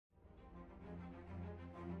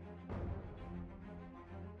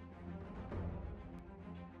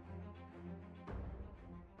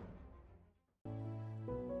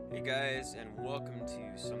Hey guys, and welcome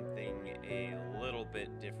to something a little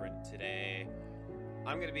bit different today.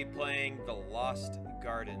 I'm going to be playing the Lost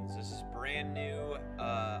Gardens. This is brand new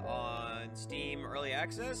on Steam Early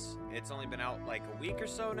Access. It's only been out like a week or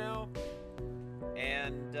so now.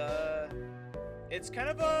 And it's kind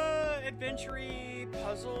of a adventure-y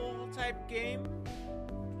puzzle type game.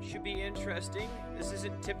 Should be interesting. This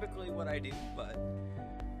isn't typically what I do, but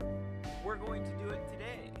we're going to do it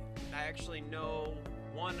today. I actually know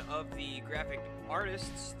one of the graphic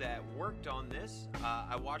artists that worked on this.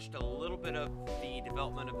 I watched a little bit of the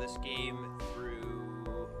development of this game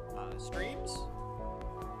through streams.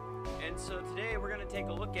 And so today we're going to take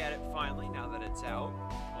a look at it finally, now that it's out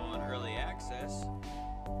on Early Access.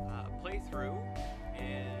 Play through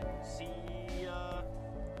and see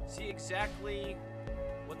exactly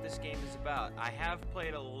what this game is about. I have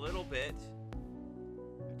played a little bit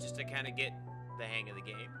just to kind of get the hang of the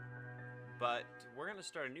game. But we're going to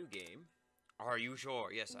start a new game. Are you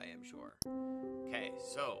sure? Yes, I am sure. Okay,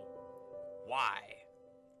 so why?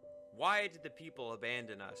 Why did the people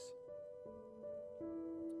abandon us?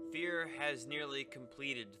 Fear has nearly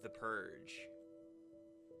completed the purge.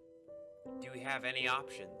 Do we have any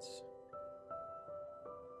options?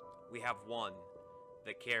 We have one,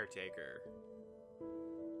 the caretaker.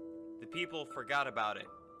 The people forgot about it.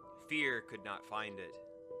 Fear could not find it.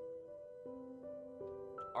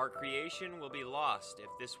 Our creation will be lost if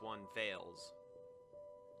this one fails.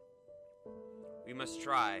 We must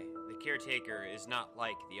try. The caretaker is not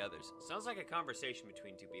like the others. Sounds like a conversation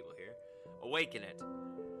between two people here. Awaken it.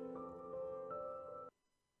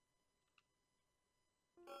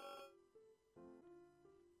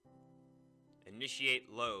 Initiate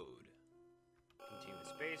load. Continue the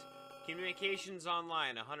space. Communications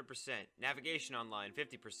online 100%. Navigation online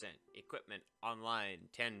 50%. Equipment online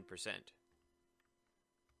 10%.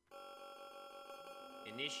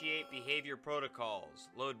 Initiate behavior protocols.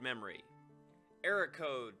 Load memory. Error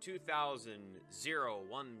code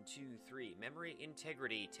 2000-0123. Memory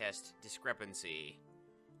integrity test discrepancy.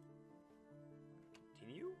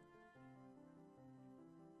 Continue.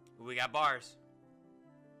 Ooh, we got bars.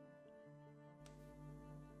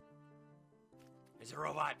 It's a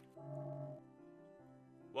robot.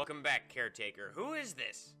 Welcome back, caretaker. Who is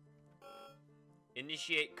this?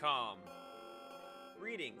 Initiate comm.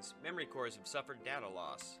 Greetings. Memory cores have suffered data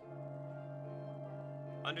loss.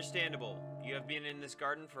 Understandable. You have been in this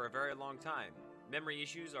garden for a very long time. Memory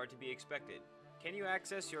issues are to be expected. Can you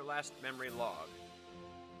access your last memory log?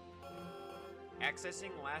 Accessing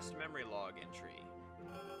last memory log entry.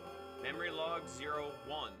 Memory log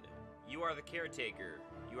 01. You are the caretaker.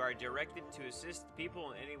 You are directed to assist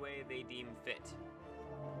people in any way they deem fit.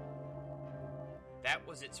 That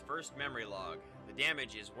was its first memory log. The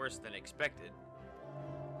damage is worse than expected.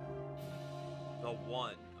 The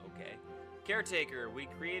one, okay. Caretaker, we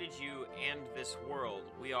created you and this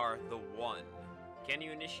world. We are the one. Can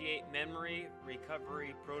you initiate memory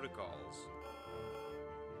recovery protocols?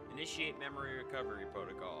 Initiate memory recovery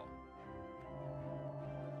protocol.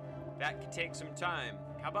 That could take some time.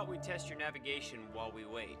 How about we test your navigation while we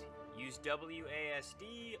wait? Use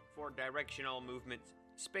WASD for directional movement,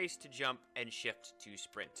 space to jump, and shift to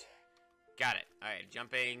sprint. Got it. Alright,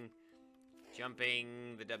 jumping,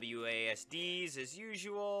 the WASDs as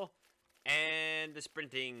usual, and the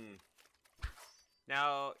sprinting.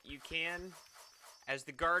 Now, you can, as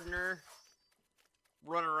the gardener,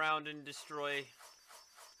 run around and destroy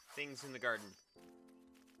things in the garden.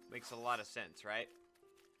 Makes a lot of sense, right?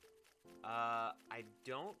 I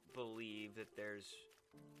don't believe that there's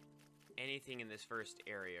anything in this first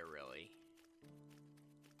area, really.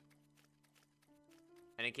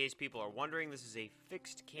 And in case people are wondering, this is a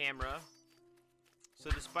fixed camera.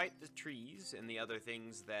 So despite the trees and the other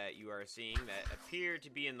things that you are seeing that appear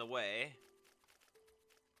to be in the way,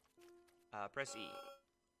 press E.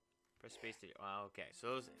 Press space to... okay,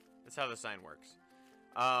 so that's how the sign works.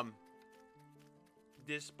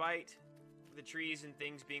 Despite the trees and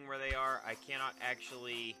things being where they are, I cannot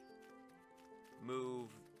actually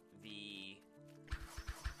move the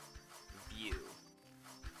view.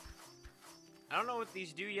 I don't know what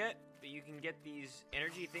these do yet, but you can get these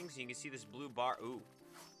energy things, and you can see this blue bar. Ooh.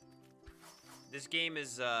 This game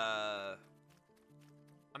is, I'm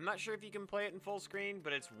not sure if you can play it in full screen,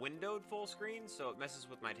 but it's windowed full screen, so it messes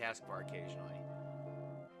with my taskbar occasionally.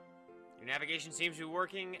 Your navigation seems to be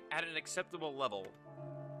working at an acceptable level.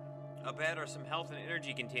 Up ahead are some health and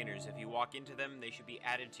energy containers. If you walk into them, they should be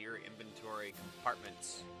added to your inventory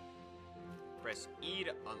compartments. Press E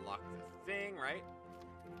to unlock the thing, right?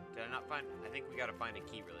 Did I not find... I think we gotta find a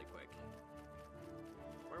key really quick.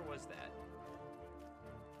 Where was that?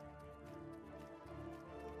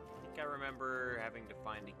 I remember having to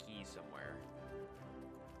find a key somewhere.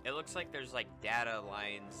 It looks like there's like data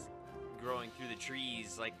lines growing through the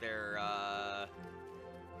trees, like they're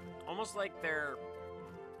almost like they're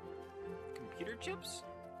computer chips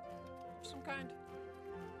of some kind.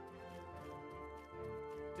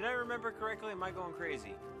 Did I remember correctly? Am I going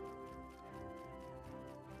crazy?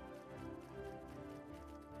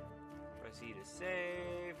 Press E to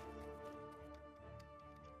save.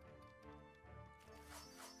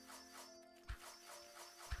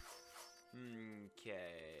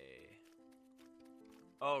 Okay.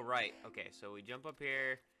 Oh, right. Okay, so we jump up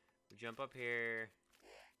here. We jump up here.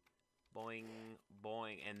 Boing,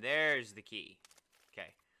 boing. And there's the key.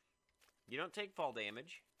 Okay. You don't take fall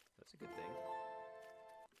damage. That's a good thing.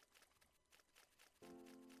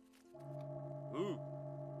 Ooh.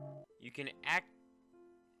 You can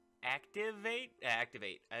activate.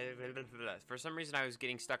 For some reason, I was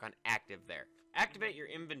getting stuck on active there. Activate your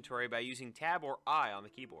inventory by using Tab or I on the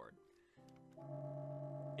keyboard.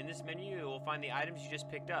 In this menu, you will find the items you just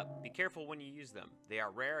picked up. Be careful when you use them. They are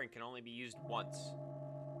rare and can only be used once.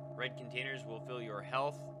 Red containers will fill your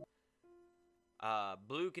health.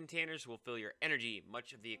 Blue containers will fill your energy.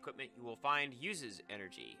 Much of the equipment you will find uses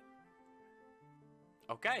energy.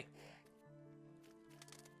 Okay.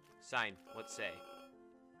 Sign. Let's say.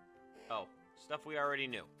 Oh, stuff we already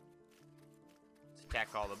knew. Let's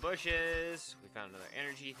attack all the bushes. We found another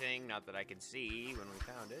energy thing. Not that I could see when we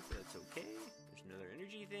found it, but it's okay. There's another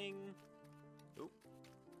energy thing. Oop.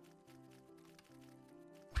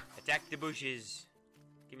 Attack the bushes.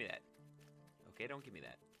 Give me that. Okay, don't give me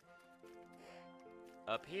that.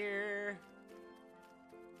 Up here.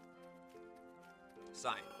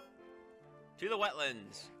 Sign. To the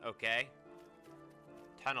wetlands. Okay.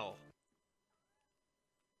 Tunnel.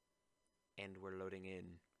 And we're loading in.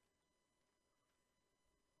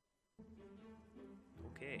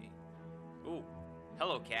 Okay. Ooh.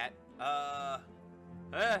 Hello, cat.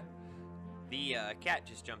 The cat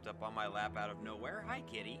just jumped up on my lap out of nowhere. Hi,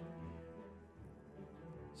 kitty.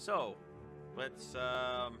 So, let's,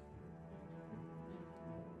 I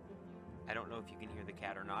don't know if you can hear the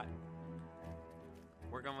cat or not.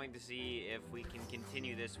 We're going to see if we can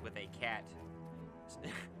continue this with a cat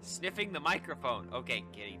sniffing the microphone. Okay,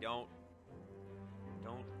 kitty, don't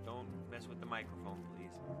mess with the microphone,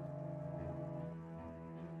 please.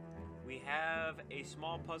 We have a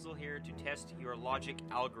small puzzle here to test your logic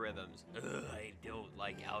algorithms. Ugh, I don't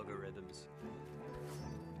like algorithms.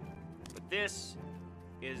 But this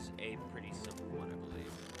is a pretty simple one, I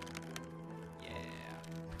believe. Yeah.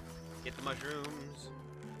 Get the mushrooms.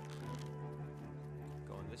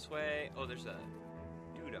 Going this way. Oh, there's a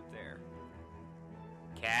dude up there.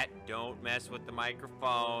 Cat, don't mess with the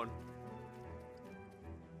microphone.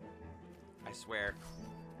 I swear.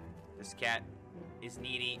 This cat is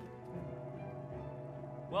needy.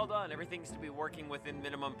 Well done. Everything's to be working within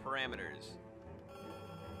minimum parameters.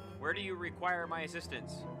 Where do you require my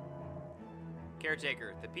assistance?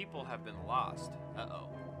 Caretaker, the people have been lost. Uh-oh.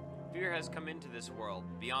 Fear has come into this world.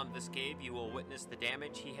 Beyond this cave, you will witness the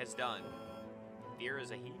damage he has done. Fear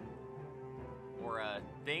is a he? Or a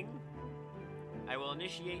thing? I will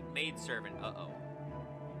initiate maidservant. Uh-oh.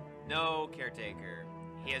 No, caretaker.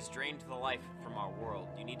 He has drained the life from our world.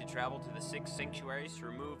 You need to travel to the 6 sanctuaries to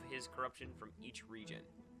remove his corruption from each region.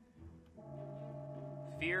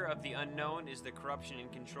 Fear of the unknown is the corruption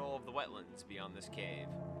and control of the wetlands beyond this cave.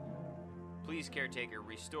 Please, caretaker,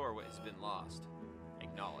 restore what has been lost.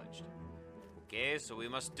 Acknowledged. Okay, so we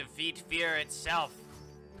must defeat fear itself.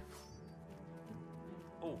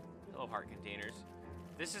 Oh, hello, heart containers.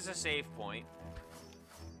 This is a save point.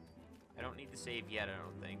 I don't need to save yet, I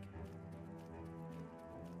don't think.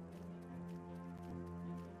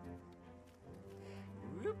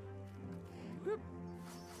 Whoop. Whoop.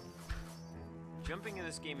 Jumping in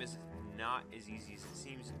this game is not as easy as it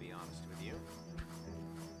seems, to be honest with you.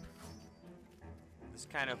 This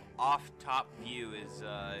kind of off-top view is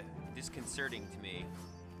disconcerting to me.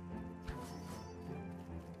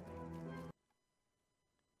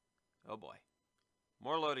 Oh boy.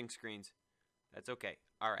 More loading screens. That's okay.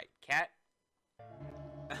 Alright, cat.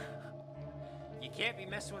 You can't be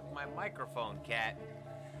messing with my microphone, cat.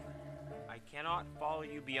 I cannot follow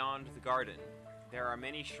you beyond the garden. There are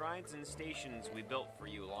many shrines and stations we built for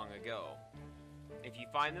you long ago. If you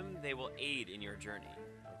find them, they will aid in your journey,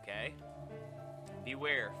 okay?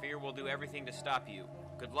 Beware, fear will do everything to stop you.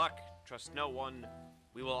 Good luck, trust no one,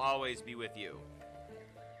 we will always be with you.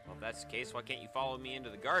 Well, if that's the case, why can't you follow me into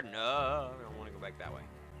the garden? I don't want to go back that way.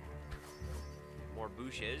 More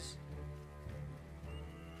bushes.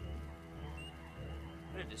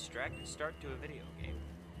 What a distracted start to a video game.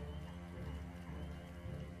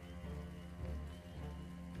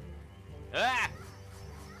 Ah!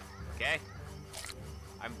 Okay.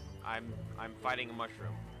 I'm fighting a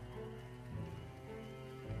mushroom.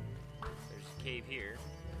 There's a cave here.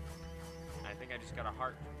 I think I just got a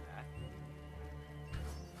heart from that.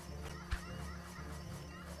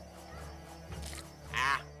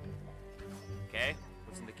 Ah! Okay,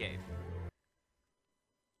 what's in the cave?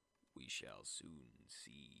 We shall soon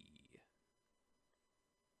see.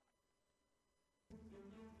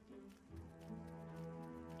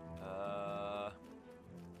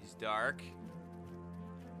 It's dark.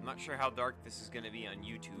 I'm not sure how dark this is gonna be on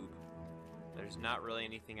YouTube. There's not really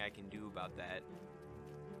anything I can do about that.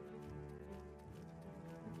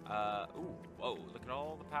 Ooh, whoa, look at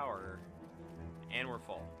all the power. And we're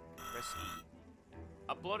full. Press E.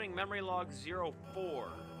 Uploading memory log 04.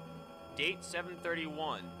 Date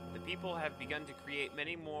 7/31. The people have begun to create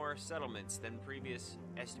many more settlements than previous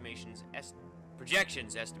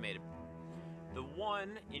projections estimated. The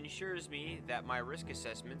one ensures me that my risk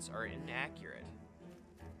assessments are inaccurate.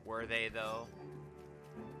 Were they, though?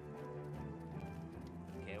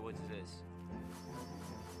 Okay, what's this?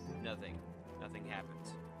 Nothing. Nothing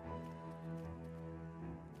happens.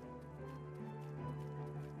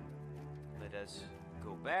 Let us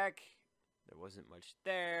go back. There wasn't much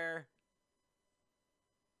there.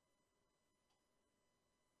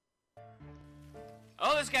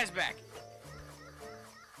 Oh, this guy's back!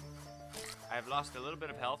 I've lost a little bit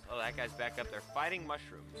of health. Oh, that guy's back up there fighting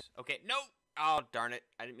mushrooms. Okay, no! Oh, darn it.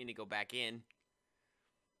 I didn't mean to go back in.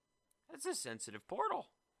 That's a sensitive portal.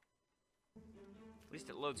 At least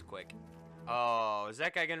it loads quick. Oh, is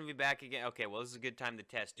that guy gonna be back again? Okay, well, this is a good time to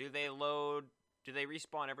test. Do they load... Do they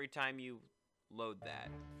respawn every time you load that?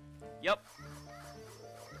 Yep.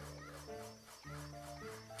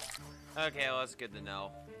 Okay, well, that's good to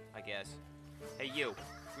know, I guess. Hey, you.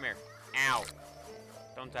 Come here. Ow.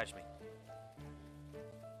 Don't touch me.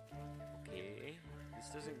 Okay. This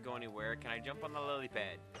doesn't go anywhere. Can I jump on the lily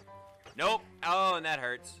pad? Nope. Oh, and that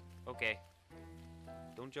hurts. Okay.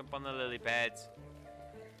 Don't jump on the lily pads.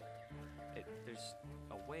 There's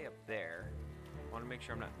a way up there. I want to make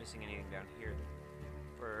sure I'm not missing anything down here.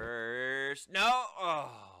 First. No.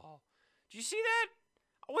 Oh. Did you see that?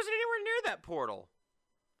 I wasn't anywhere near that portal.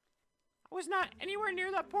 I was not anywhere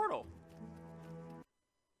near that portal.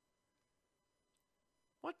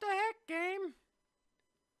 What the heck, game?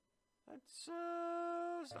 That's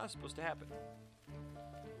not supposed to happen.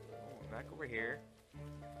 Oh, back over here.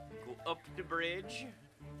 Go up the bridge.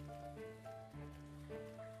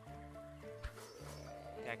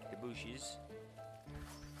 Attack the bushes.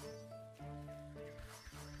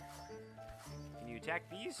 Can you attack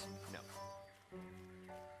these? No.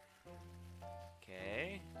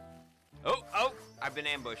 Okay. Oh, oh! I've been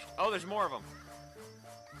ambushed. Oh, there's more of them.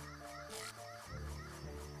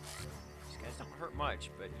 These guys don't hurt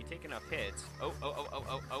much, but you take enough hits. Oh, oh, oh, oh,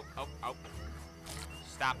 oh, oh, oh, oh.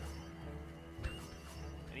 Stop.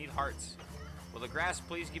 I need hearts. Will the grass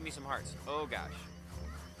please give me some hearts? Oh, gosh.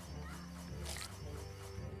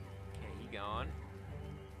 Okay, he gone.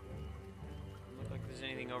 Doesn't look like there's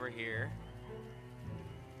anything over here.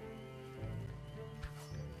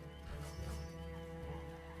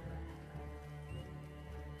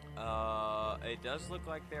 It does look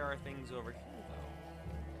like there are things over here,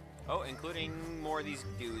 though. Oh, including more of these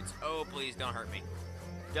dudes. Oh, please don't hurt me.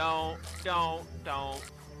 Don't.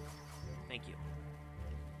 Thank you.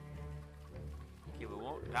 Okay, we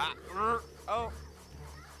won't. Ah, oh.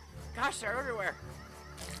 Gosh, they're everywhere.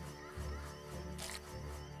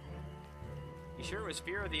 You sure it was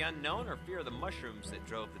fear of the unknown or fear of the mushrooms that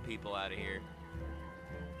drove the people out of here?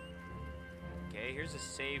 Okay, here's a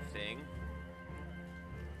save thing.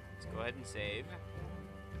 Let's go ahead and save.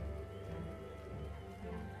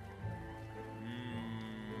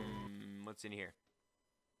 What's in here?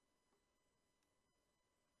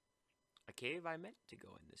 A cave I meant to go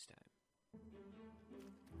in this time.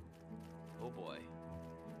 Oh boy.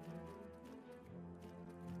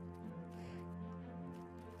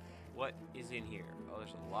 What is in here? Oh,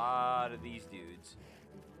 there's a lot of these dudes.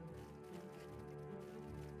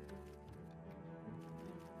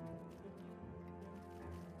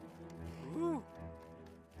 Woo!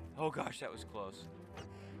 Oh gosh, that was close.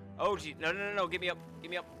 Oh gee, no, get me up, get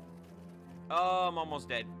me up. Oh, I'm almost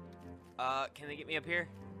dead. Can they get me up here?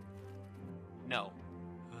 No.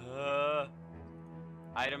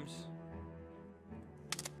 Items.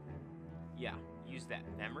 Yeah, use that.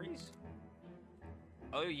 Memories?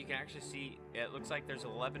 Oh, you can actually see, it looks like there's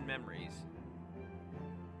 11 memories.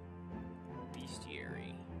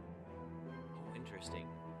 Bestiary. Oh, interesting.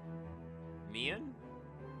 Meon?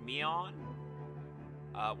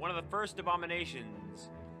 One of the first abominations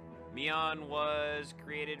Meon was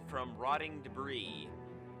created from rotting debris.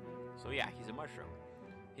 So yeah, he's a mushroom.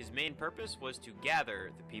 His main purpose was to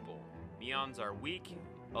gather the people. Meons are weak,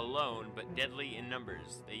 alone, but deadly in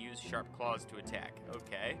numbers. They use sharp claws to attack.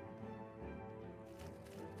 Okay.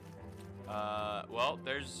 Well,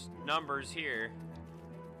 there's numbers here.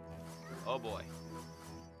 Oh boy.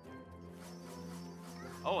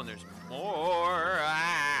 Oh, and there's more.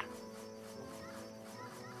 Ah!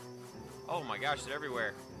 Oh my gosh, they're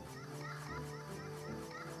everywhere.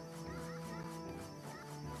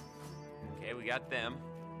 Okay, we got them.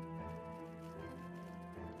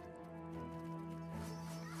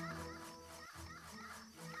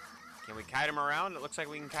 Can we kite him around? It looks like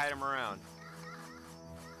we can kite him around.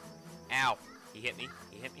 Ow. He hit me.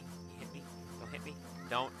 He hit me. He hit me. Don't hit me.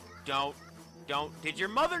 Don't. Did your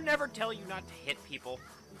mother never tell you not to hit people?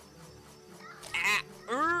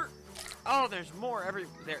 Ah, oh, there's more.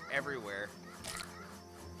 They're everywhere.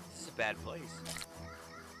 This is a bad place.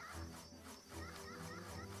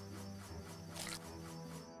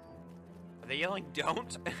 Are they yelling,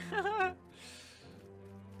 don't?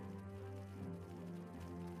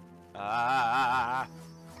 Ah,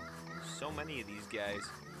 so many of these guys.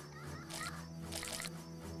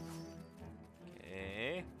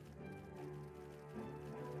 Okay.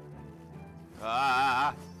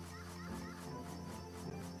 Ah.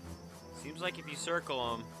 Seems like if you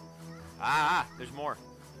circle them. Ah, there's more.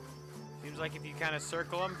 Seems like if you kind of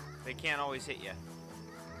circle them, they can't always hit you.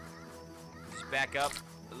 Just back up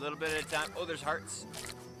a little bit at a time. Oh, there's hearts.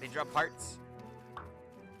 They drop hearts.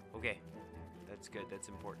 Okay. That's good. That's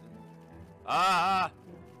important. Ah!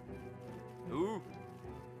 Ooh.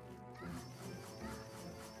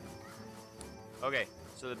 Okay,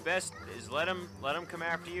 so the best is let them come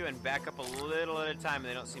after you and back up a little at a time, and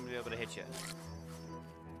they don't seem to be able to hit you.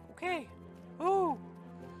 Okay. Ooh.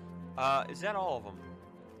 Is that all of them?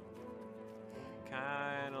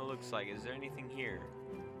 Kinda looks like it. Is there anything here?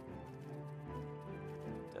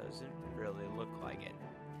 Doesn't really look like it.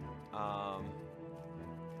 I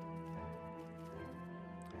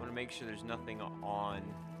want to make sure there's nothing on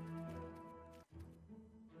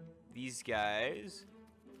these guys.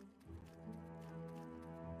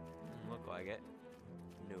 Doesn't look like it.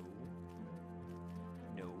 No.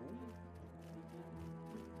 No.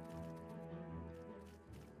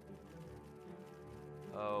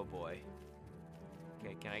 Oh boy.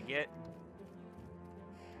 Okay, can I get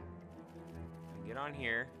on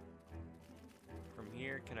here? From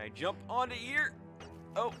here, can I jump onto here?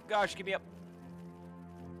 Oh gosh, get me up.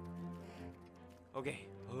 Okay.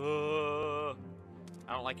 I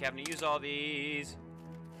don't like having to use all these.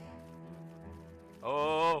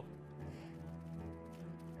 Oh.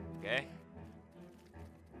 Okay.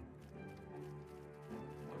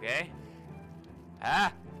 Okay.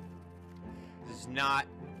 Ah. This is not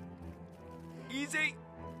easy.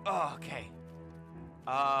 Oh, okay.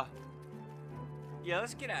 Yeah,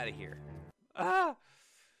 let's get out of here.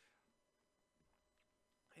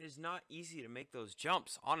 It is not easy to make those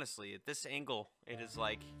jumps, honestly. At this angle, it is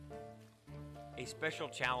like a special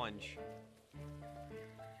challenge.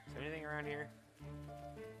 Is there anything around here?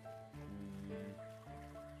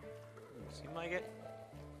 Seem like it?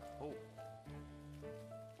 Oh.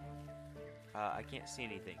 I can't see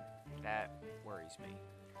anything. That worries me.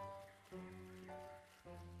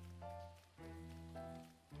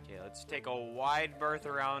 Okay, let's take a wide berth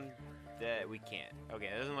around that we can't. Okay,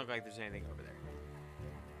 it doesn't look like there's anything over there.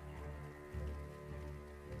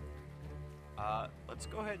 Let's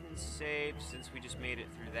go ahead and save since we just made it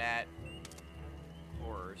through that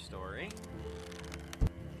horror story.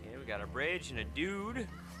 Okay, we got a bridge and a dude.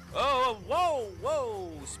 Oh, whoa,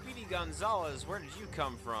 whoa! Speedy Gonzalez, where did you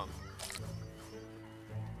come from?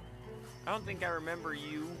 I don't think I remember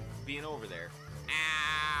you being over there.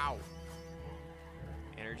 Ow!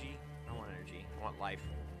 Energy? I don't want energy. I want life.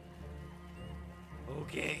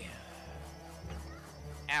 Okay.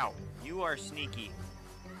 Ow. You are sneaky.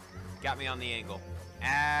 Got me on the angle.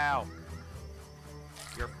 Ow.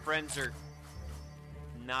 Your friends are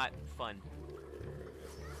not fun.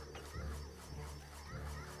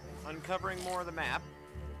 Uncovering more of the map.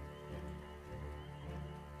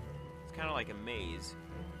 It's kind of like a maze.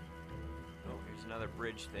 Oh, here's another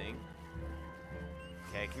bridge thing.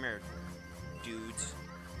 Okay, come here, dudes.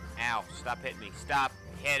 Ow, stop hitting me. Stop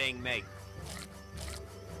hitting me.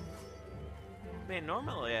 Man,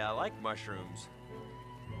 normally I like mushrooms.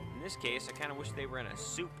 In this case, I kind of wish they were in a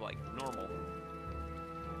soup like normal.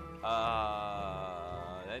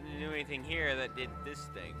 That didn't do anything here that did this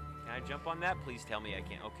thing. Can I jump on that? Please tell me I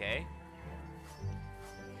can. Okay.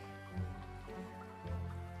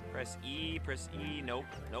 Press E, press E. Nope,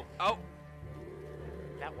 nope. Oh!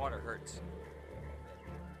 That water hurts.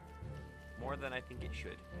 More than I think it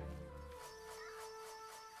should.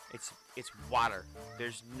 It's water.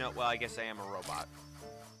 There's no... Well, I guess I am a robot.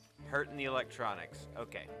 Hurting the electronics.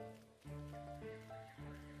 Okay.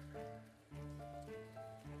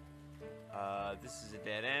 This is a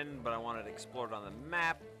dead end, but I wanted to explore it on the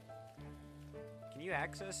map. Can you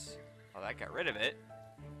access? Oh, that got rid of it.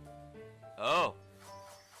 Oh.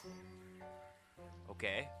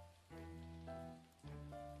 Okay.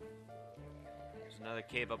 There's another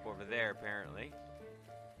cave up over there, apparently.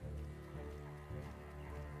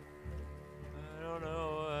 I don't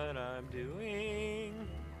know what I'm doing.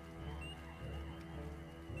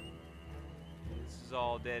 This is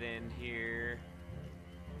all dead end here.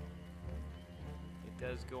 It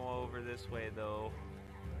does go over this way, though.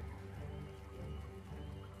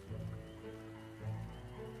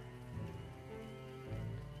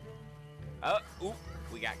 Oh, ooh,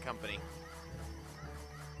 we got company.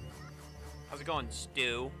 How's it going,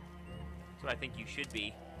 Stu? That's what I think you should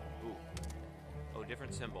be. Ooh. Oh,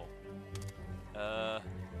 different symbol.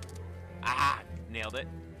 Nailed it.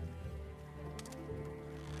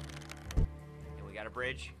 And we got a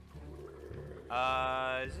bridge.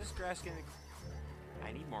 Is this grass gonna...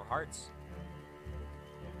 I need more hearts.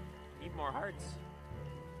 Need more hearts.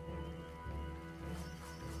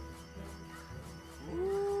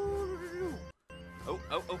 Ooh. Oh,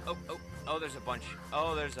 there's a bunch.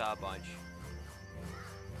 Oh, there's a bunch.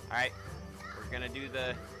 Alright. We're gonna do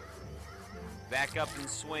the back up and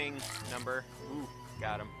swing number. Ooh,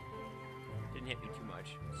 got him. Didn't hit me too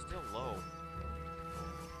much. Still low.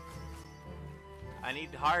 I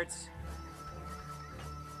need the hearts.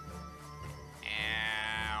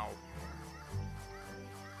 Ow.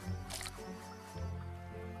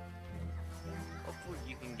 Hopefully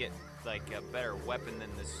you can get like a better weapon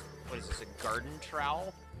than this. What is this, a garden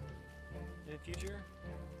trowel in the future?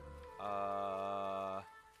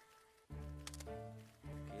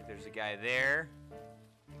 Okay, there's a guy there.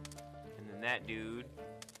 And then that dude.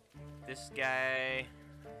 This guy.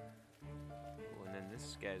 Oh, and then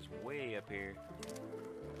this guy's way up here.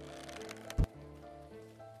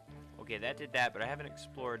 Okay, that did that, but I haven't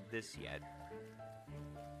explored this yet.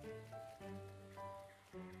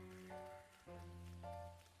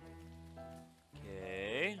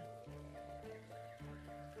 Okay.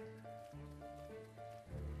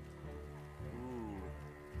 Ooh.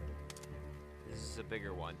 This is a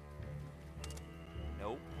bigger one.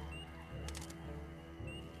 Nope.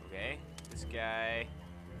 Okay, this guy.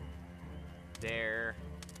 There.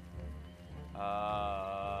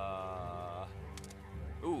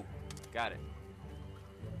 Ooh, got it.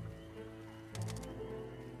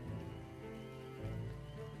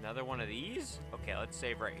 Another one of these? Okay, let's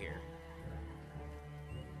save right here.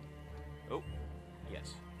 Oh,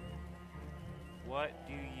 yes. What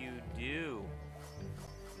do you do?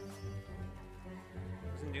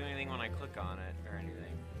 Doesn't do anything when I click on it or anything.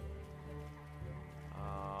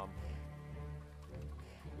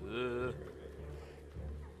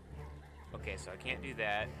 Okay, so I can't do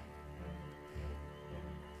that.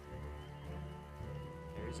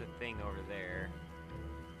 There's a thing over there.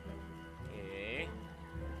 Okay.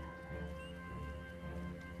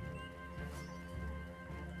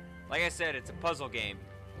 Like I said, it's a puzzle game.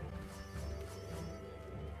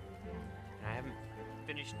 And I haven't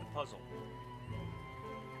finished the puzzle.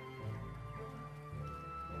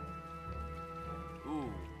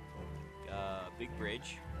 Ooh. Big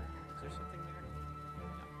bridge. Is there something there? No.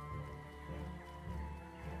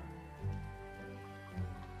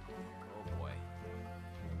 Oh boy.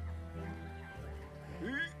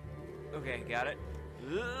 Okay, got it.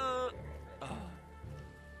 Yeah.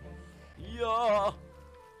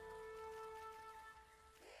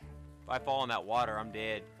 If I fall in that water, I'm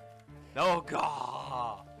dead. No,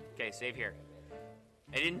 God. Okay, save here.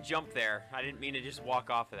 I didn't jump there. I didn't mean to just walk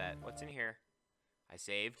off of that. What's in here? I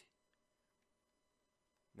saved.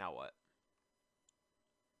 Now what?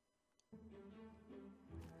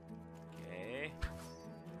 Okay.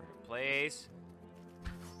 Replace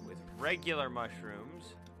with regular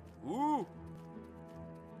mushrooms. Ooh!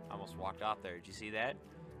 Almost walked off there. Did you see that?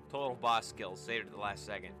 Total boss skills. Saved it at the last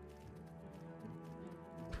second.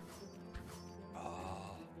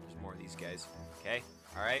 Oh, there's more of these guys. Okay.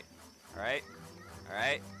 Alright. Alright.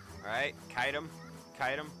 Alright. Alright. Kite him.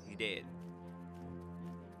 Kite him. He's dead.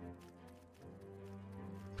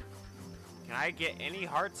 Can I get any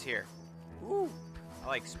hearts here? Ooh. I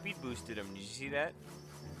like speed boosted him. Did you see that?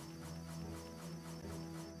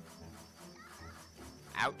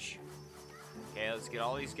 Ouch. Okay, let's get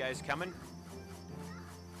all these guys coming.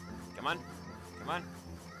 Come on. Come on.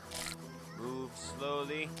 Move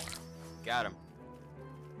slowly. Got him.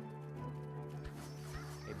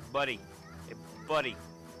 Buddy. Hey, buddy.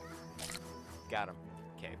 Got him.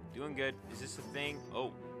 Okay, doing good. Is this a thing?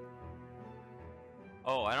 Oh.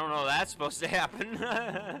 Oh, I don't know that's supposed to happen.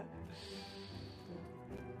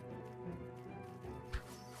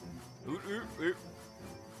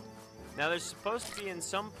 Now, there's supposed to be in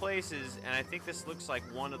some places, and I think this looks like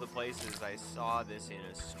one of the places I saw this in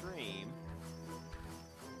a stream.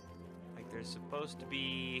 Like, there's supposed to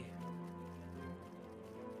be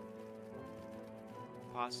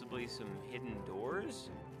possibly some hidden doors?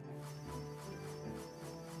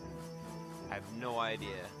 I have no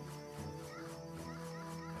idea.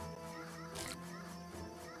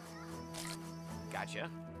 Gotcha.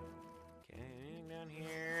 Okay, anything down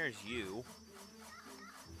here is you.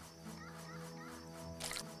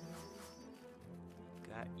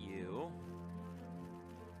 Got you.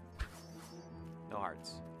 No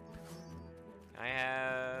hearts. Can I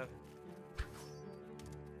have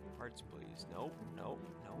hearts, please? Nope, nope,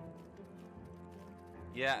 nope.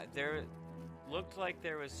 Yeah, there looked like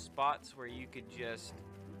there was spots where you could just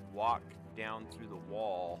walk down through the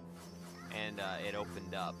wall and it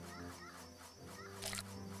opened up.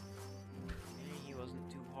 Okay, he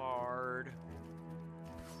wasn't too hard.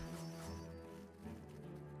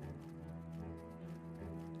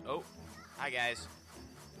 Oh, hi guys.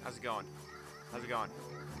 How's it going? How's it going?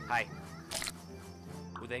 Hi.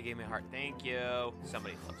 Oh, they gave me a heart. Thank you.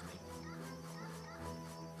 Somebody loves me.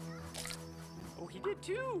 Oh, he did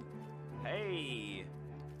too. Hey.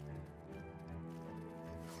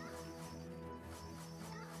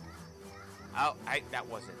 Oh, that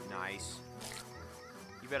wasn't nice.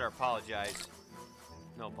 You better apologize.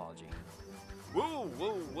 No apology. Woo,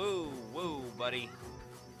 woo, woo, woo, buddy.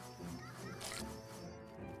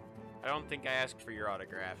 I don't think I asked for your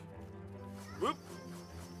autograph. Whoop.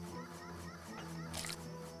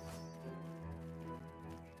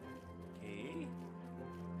 Okay.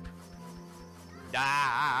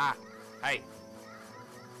 Ah! Hey.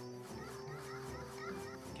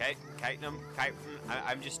 Okay, kiting him.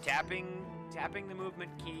 I'm just tapping the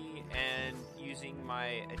movement key and using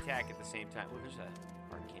my attack at the same time. Oh, there's a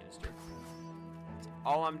heart canister. That's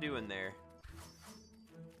all I'm doing there.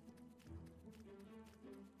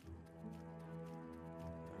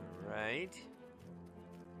 Right.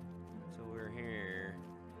 So we're here.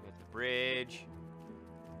 We got the bridge.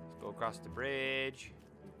 Let's go across the bridge.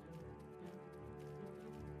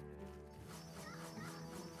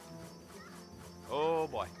 Oh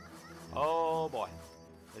boy. Oh boy.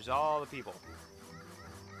 There's all the people.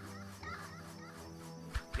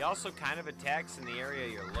 He also kind of attacks in the area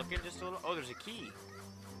you're looking just a little. Oh, there's a key.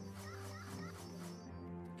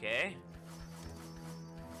 Okay.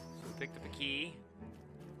 So we picked up a key.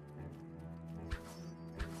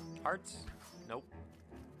 Hearts? Nope.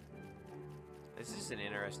 This is an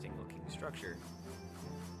interesting looking structure.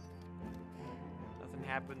 Nothing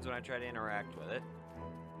happens when I try to interact with it.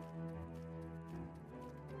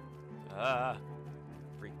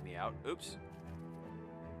 Freaked me out. Oops.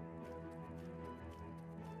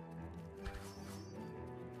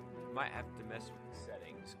 Might have to mess with the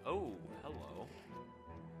settings. Oh, hello.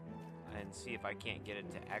 And see if I can't get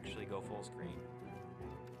it to actually go full screen.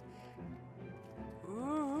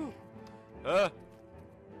 Ooh. If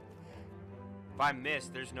I miss,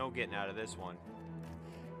 there's no getting out of this one.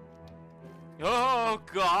 Oh,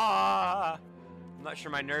 God. I'm not sure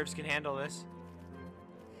my nerves can handle this.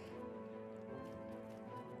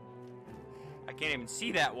 I can't even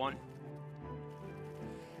see that one.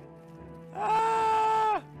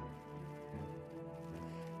 Ah!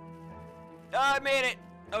 Oh, I made it.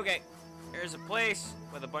 Okay. There's a place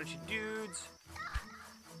with a bunch of dudes.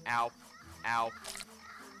 Ow. Ow.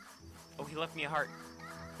 Oh, he left me a heart.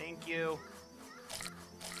 Thank you.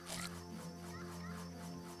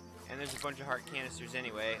 And there's a bunch of heart canisters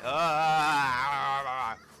anyway.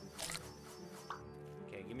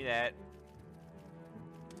 Okay, give me that.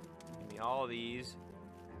 Give me all of these.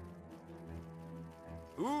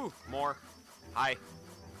 Ooh, more. Hi.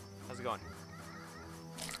 How's it going?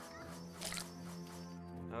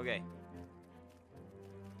 Okay.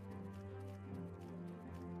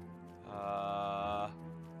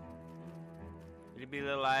 It'd be a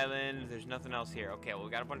little island. There's nothing else here. Okay, well,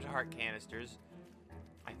 we got a bunch of heart canisters.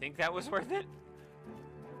 I think that was worth it.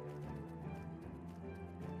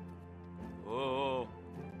 Oh.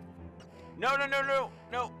 No, no, no, no,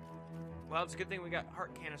 no. Well, it's a good thing we got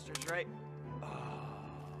heart canisters, right? Oh.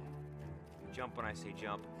 Jump when I say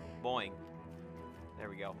jump. Boing. There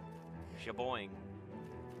we go. Shaboing.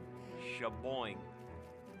 Shaboing.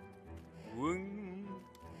 Woom.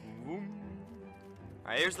 Woom.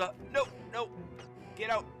 Alright, here's the... No, no. Get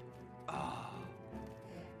out. Oh.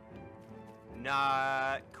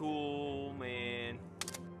 Not cool, man.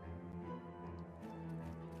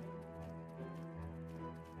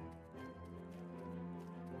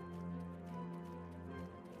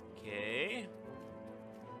 Okay.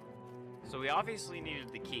 So we obviously needed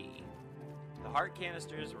the key. The heart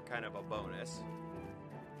canisters were kind of a bonus.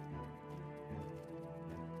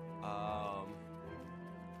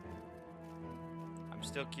 I'm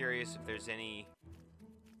still curious if there's any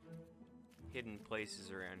hidden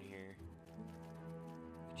places around here.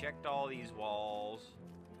 We checked all these walls.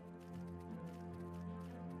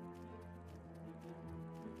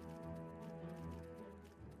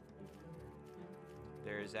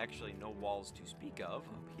 There's actually no walls to speak of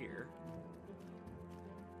up here.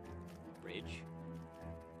 Bridge.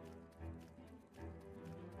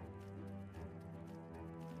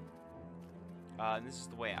 And this is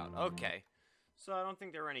the way out. Okay. So I don't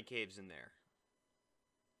think there were any caves in there.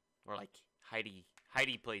 Or like hidey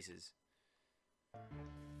places.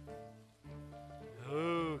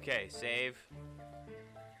 Okay, save.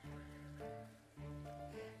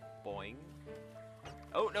 Boing.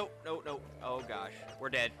 Oh, no, no, no. Oh, gosh. We're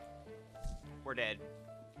dead. We're dead.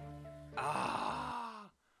 Ah.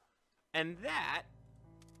 And that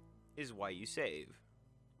is why you save.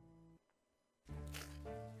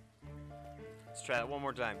 Let's try that one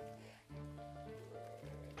more time.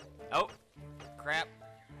 Oh, crap.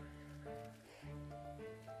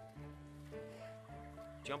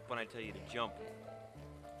 Jump when I tell you to jump.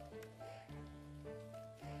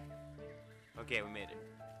 Okay, we made it.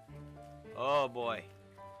 Oh, boy.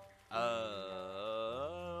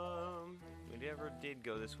 We never did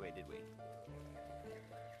go this way, did we?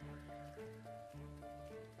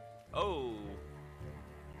 Oh.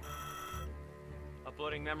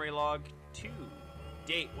 Uploading memory log 2.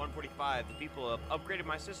 Date 145. The people have upgraded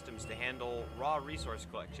my systems to handle raw resource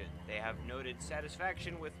collection. They have noted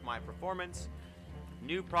satisfaction with my performance.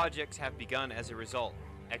 New projects have begun as a result.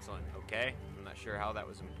 Excellent. Okay. I'm not sure how that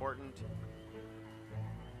was important.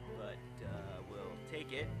 But we'll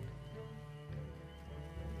take it.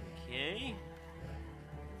 Okay.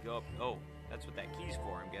 Go up. Oh, that's what that key's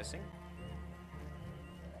for, I'm guessing.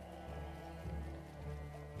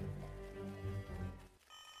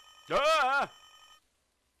 Ah!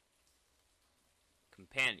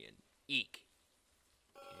 Companion. Eek.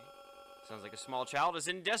 Okay. Sounds like a small child is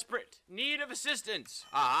in desperate need of assistance.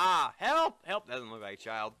 Ah! Help! Help! Doesn't look like a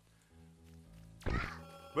child.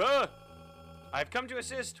 Ah! I've come to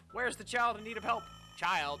assist. Where's the child in need of help?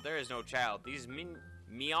 Child? There is no child. These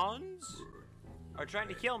meons are trying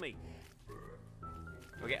to kill me.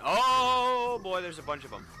 Okay. Oh boy, there's a bunch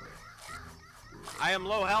of them. I am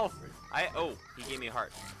low health. Oh, he gave me a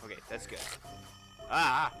heart. Okay, that's good.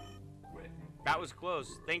 Ah! That was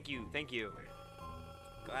close. Thank you, thank you.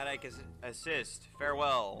 Glad I can assist.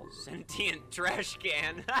 Farewell, sentient trash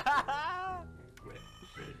can.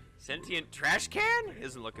 Sentient trash can? He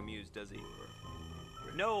doesn't look amused, does he?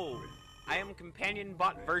 No, I am companion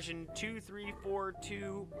bot version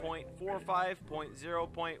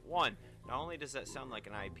 2342.45.0.1. Not only does that sound like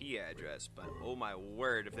an IP address, but oh my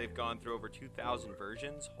word, if they've gone through over 2,000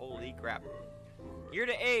 versions, holy crap. Here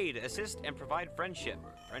to aid, assist, and provide friendship.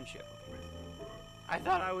 Friendship. I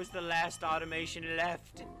thought I was the last automation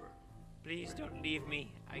left. Please don't leave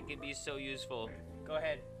me. I can be so useful. Go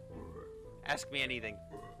ahead. Ask me anything.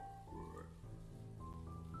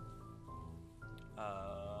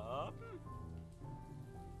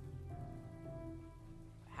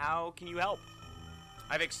 How can you help?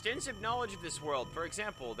 I have extensive knowledge of this world. For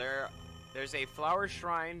example, there's a flower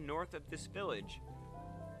shrine north of this village.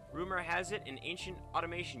 Rumor has it an ancient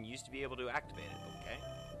automation used to be able to activate it. Okay.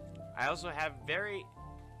 I also have a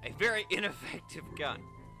very ineffective gun.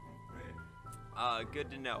 Good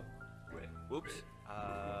to know. Whoops.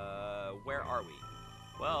 Where are we?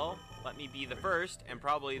 Well, let me be the first and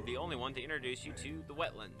probably the only one to introduce you to the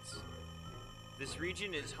wetlands. This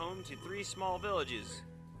region is home to 3 small villages.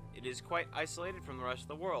 It is quite isolated from the rest of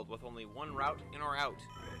the world, with only one route in or out.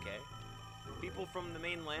 Okay. People from the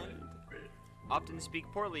mainland often speak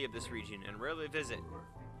poorly of this region and rarely visit.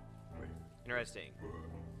 Interesting.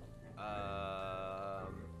 How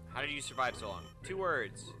did you survive so long? 2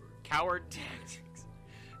 words. Coward tactics.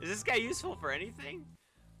 Is this guy useful for anything?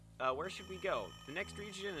 Where should we go? The next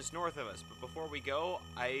region is north of us, but before we go,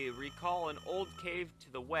 I recall an old cave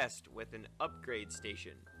to the west with an upgrade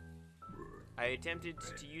station. I attempted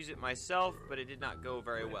to use it myself, but it did not go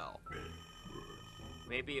very well.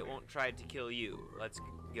 Maybe it won't try to kill you. Let's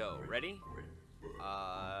go. Ready?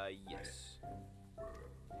 Yes.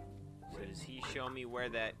 So does he show me where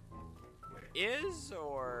that is,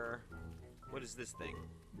 or what is this thing?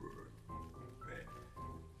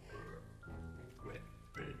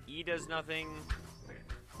 E does nothing.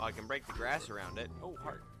 Oh, I can break the grass around it. Oh,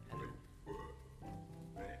 heart.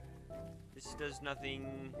 This does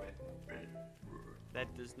nothing.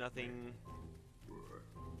 That does nothing.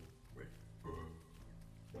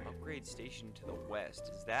 Upgrade station to the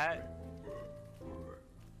west. Is that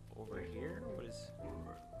over here? What is...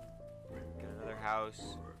 Got another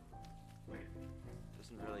house.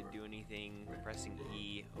 Doesn't really do anything. Pressing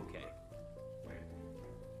E. Okay.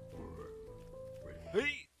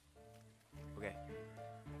 Hey! Okay.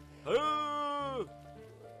 Oh!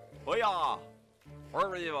 Hoya!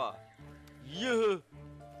 Arriba! Yeah!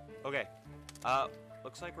 Okay.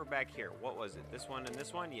 Looks like we're back here. What was it? This one and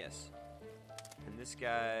this one? Yes. And this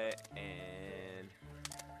guy and...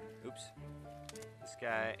 Oops. This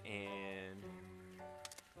guy and...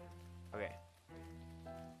 Okay.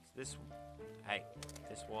 So this... Hey.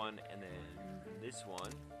 This one and then this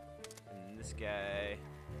one. And then this guy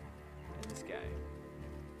and this guy.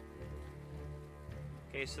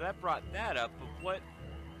 Okay, so that brought that up, but what...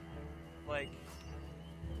 Like...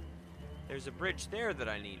 There's a bridge there that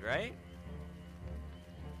I need, right?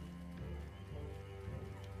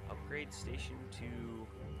 Upgrade station to...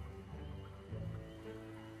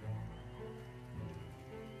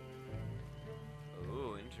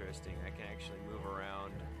 Ooh, interesting. I can actually move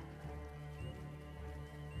around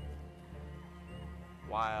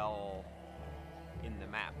while in the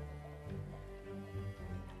map.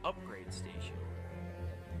 Upgrade station.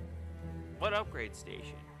 What upgrade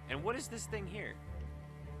station? And what is this thing here?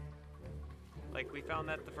 Like, we found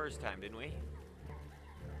that the first time, didn't we?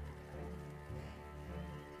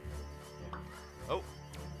 Oh.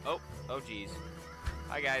 Oh. Oh, geez.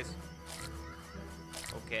 Hi, guys.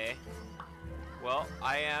 Okay. Well,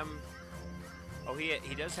 I am... Oh,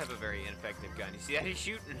 he does have a very ineffective gun. You see that? He's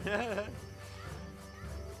shooting.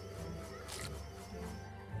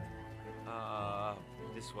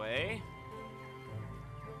 This way.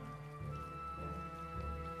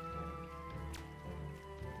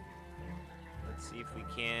 Let's see if we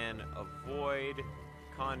can avoid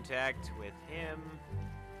contact with him.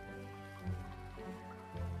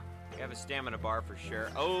 We have a stamina bar for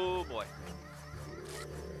sure. Oh boy.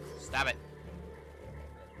 Stop it.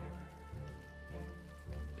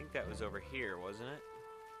 I think that was over here, wasn't it?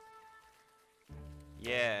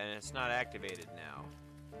 Yeah, and it's not activated now.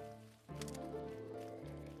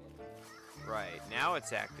 Right, now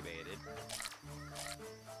it's activated.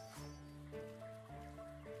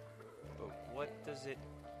 But what does it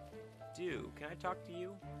do? Can I talk to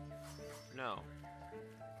you? No.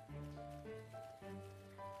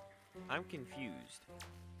 I'm confused.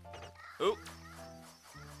 Oh!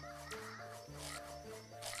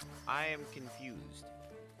 I am confused.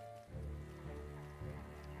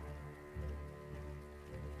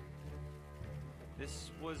 This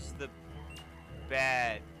was the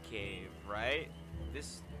bad cave, right?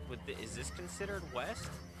 This is this considered west?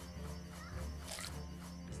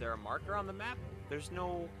 Is there a marker on the map? There's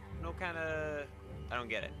no kind of... I don't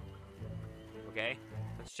get it. Okay,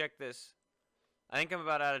 let's check this. I think I'm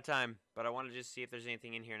about out of time, but I want to just see if there's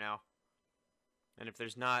anything in here now. And if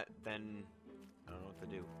there's not, then I don't know what to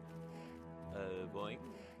do. Boing.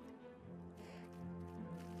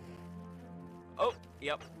 Oh,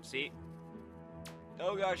 yep, see?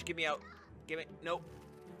 Oh gosh, get me out. Get me, nope.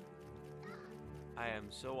 I am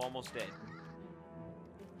so almost dead.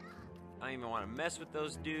 I don't even want to mess with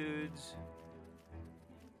those dudes.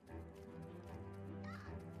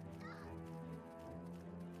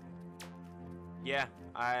 Yeah,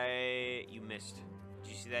 you missed.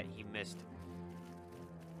 Did you see that? He missed.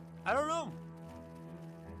 I don't know.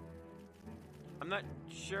 I'm not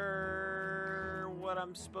sure what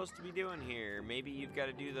I'm supposed to be doing here. Maybe you've got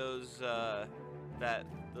to do those,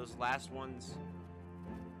 those last ones.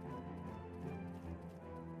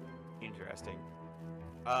 Interesting.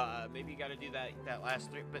 Maybe you got to do that last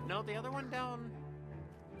three, but no, the other one down.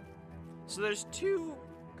 So there's two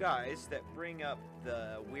guys that bring up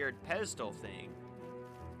the weird pedestal thing,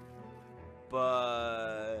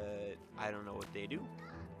 but I don't know what they do,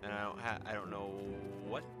 and I don't know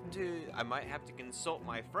what to. I might have to consult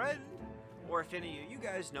my friend, or if any of you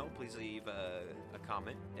guys know, please leave a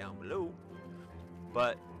comment down below.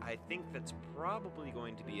 But I think that's probably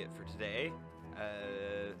going to be it for today,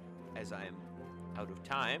 as I am out of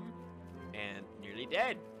time and nearly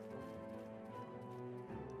dead.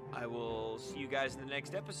 I will see you guys in the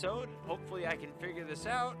next episode. Hopefully I can figure this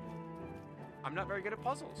out. I'm not very good at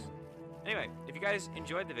puzzles. Anyway, if you guys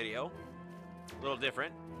enjoyed the video, a little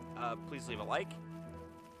different, please leave a like.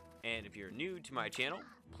 And if you're new to my channel,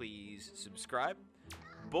 please subscribe.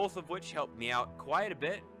 Both of which help me out quite a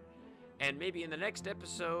bit. And maybe in the next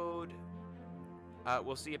episode,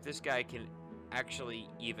 We'll see if this guy can actually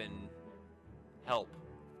even help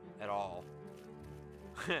at all.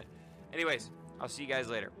 Anyways, I'll see you guys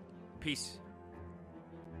later. Peace.